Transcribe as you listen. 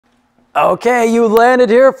Okay, you landed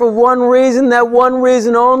here for one reason, that one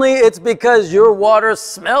reason only. It's because your water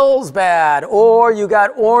smells bad, or you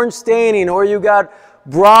got orange staining, or you got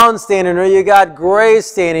brown staining, or you got gray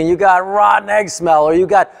staining, you got rotten egg smell, or you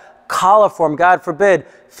got coliform. God forbid,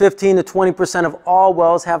 15 to 20% of all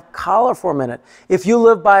wells have coliform in it. If you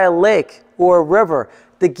live by a lake or a river,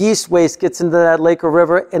 the geese waste gets into that lake or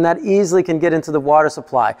river, and that easily can get into the water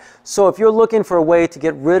supply. So if you're looking for a way to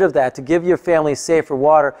get rid of that, to give your family safer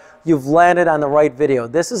water, you've landed on the right video.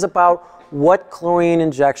 This is about what chlorine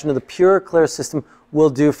injection of the PurAClear system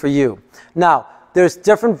will do for you. Now, there's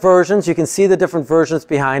different versions. You can see the different versions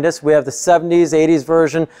behind us. We have the 70s, 80s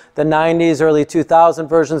version, the 90s, early 2000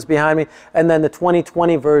 versions behind me, and then the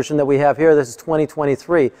 2020 version that we have here. This is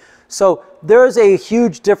 2023. So there's a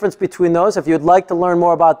huge difference between those. If you'd like to learn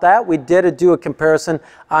more about that, we did do a comparison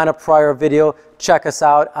on a prior video. Check us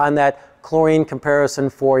out on that chlorine comparison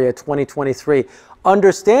for you, 2023.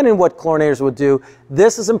 Understanding what chlorinators would do,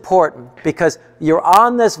 this is important because you're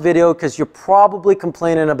on this video because you're probably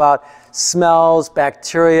complaining about smells,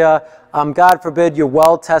 bacteria. God forbid you're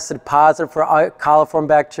well tested positive for coliform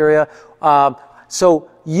bacteria. So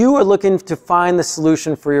you are looking to find the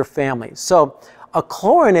solution for your family. So a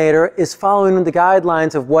chlorinator is following the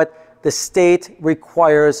guidelines of what the state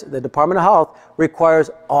requires, the Department of Health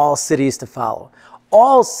requires all cities to follow.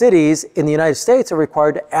 All cities in the United States are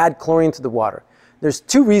required to add chlorine to the water. There's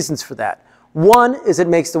two reasons for that. One is it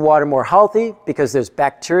makes the water more healthy because there's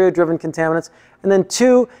bacteria-driven contaminants. And then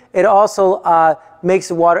two, it also makes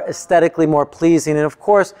the water aesthetically more pleasing. And of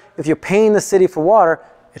course, if you're paying the city for water,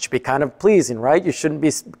 it should be kind of pleasing, right? You shouldn't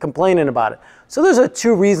be complaining about it. So those are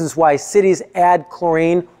two reasons why cities add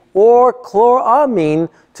chlorine or chloramine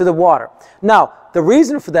to the water. Now, the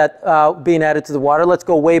reason for that being added to the water, let's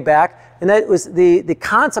go way back, and that was the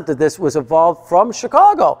concept of this was evolved from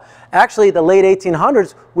Chicago. Actually, the late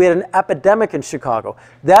 1800s, we had an epidemic in Chicago.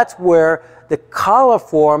 That's where the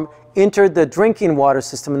coliform entered the drinking water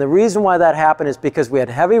system. And the reason why that happened is because we had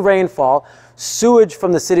heavy rainfall, sewage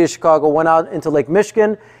from the city of Chicago went out into Lake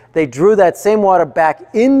Michigan. They drew that same water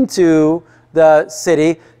back into the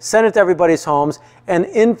city, sent it to everybody's homes, and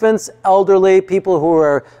infants, elderly, people who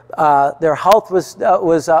were, their health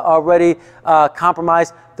was already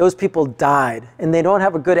compromised, those people died. And they don't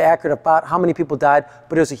have a good accurate about how many people died,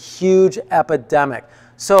 but it was a huge epidemic.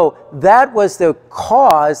 So that was the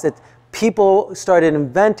cause that people started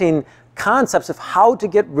inventing concepts of how to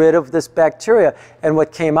get rid of this bacteria. And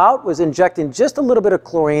what came out was injecting just a little bit of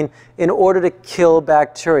chlorine in order to kill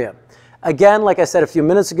bacteria. Again, like I said a few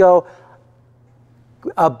minutes ago,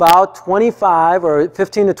 about 25 or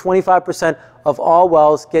 15 to 25% of all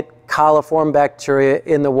wells get coliform bacteria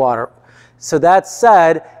in the water. So that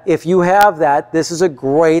said, if you have that, this is a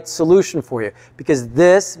great solution for you because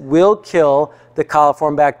this will kill the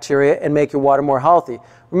coliform bacteria and make your water more healthy.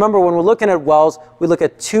 Remember, when we're looking at wells, we look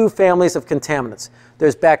at two families of contaminants.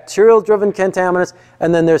 There's bacterial-driven contaminants,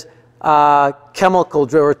 and then there's chemical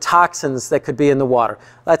or toxins that could be in the water.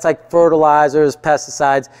 That's like fertilizers,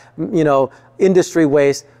 pesticides, industry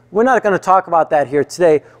waste. We're not going to talk about that here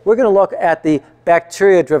today. We're going to look at the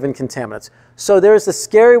bacteria-driven contaminants. So there's the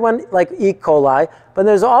scary one like E. coli, but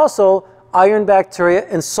there's also iron bacteria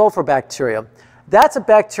and sulfur bacteria. That's a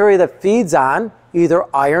bacteria that feeds on either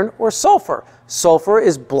iron or sulfur. Sulfur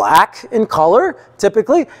is black in color,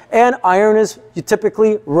 typically, and iron is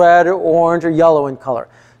typically red or orange or yellow in color.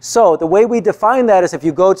 So the way we define that is if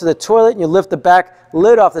you go to the toilet and you lift the back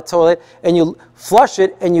lid off the toilet and you flush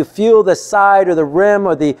it and you feel the side or the rim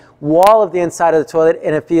or the wall of the inside of the toilet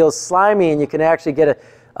and it feels slimy and you can actually get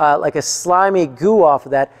like a slimy goo off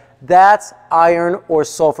of that, that's iron or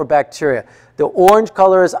sulfur bacteria. The orange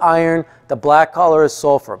color is iron, the black color is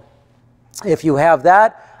sulfur. If you have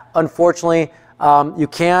that, unfortunately, you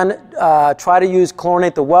can try to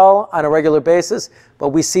chlorinate the well on a regular basis, but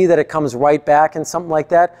we see that it comes right back in something like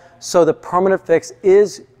that. So the permanent fix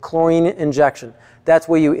is chlorine injection. That's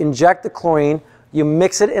where you inject the chlorine, you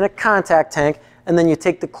mix it in a contact tank, and then you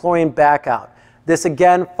take the chlorine back out. This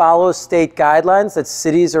again follows state guidelines that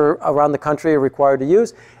cities around the country are required to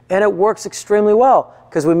use, and it works extremely well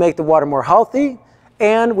because we make the water more healthy,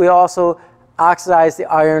 and we also oxidize the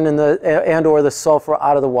iron and or the sulfur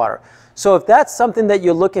out of the water. So if that's something that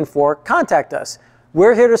you're looking for, contact us.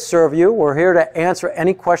 We're here to serve you. We're here to answer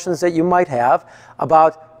any questions that you might have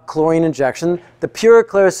about chlorine injection. The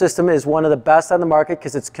PurAClear system is one of the best on the market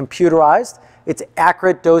because it's computerized, it's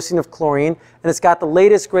accurate dosing of chlorine, and it's got the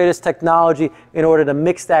latest, greatest technology in order to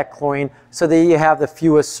mix that chlorine so that you have the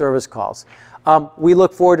fewest service calls. We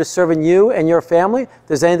look forward to serving you and your family. If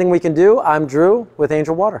there's anything we can do, I'm Drew with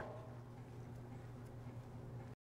Angel Water.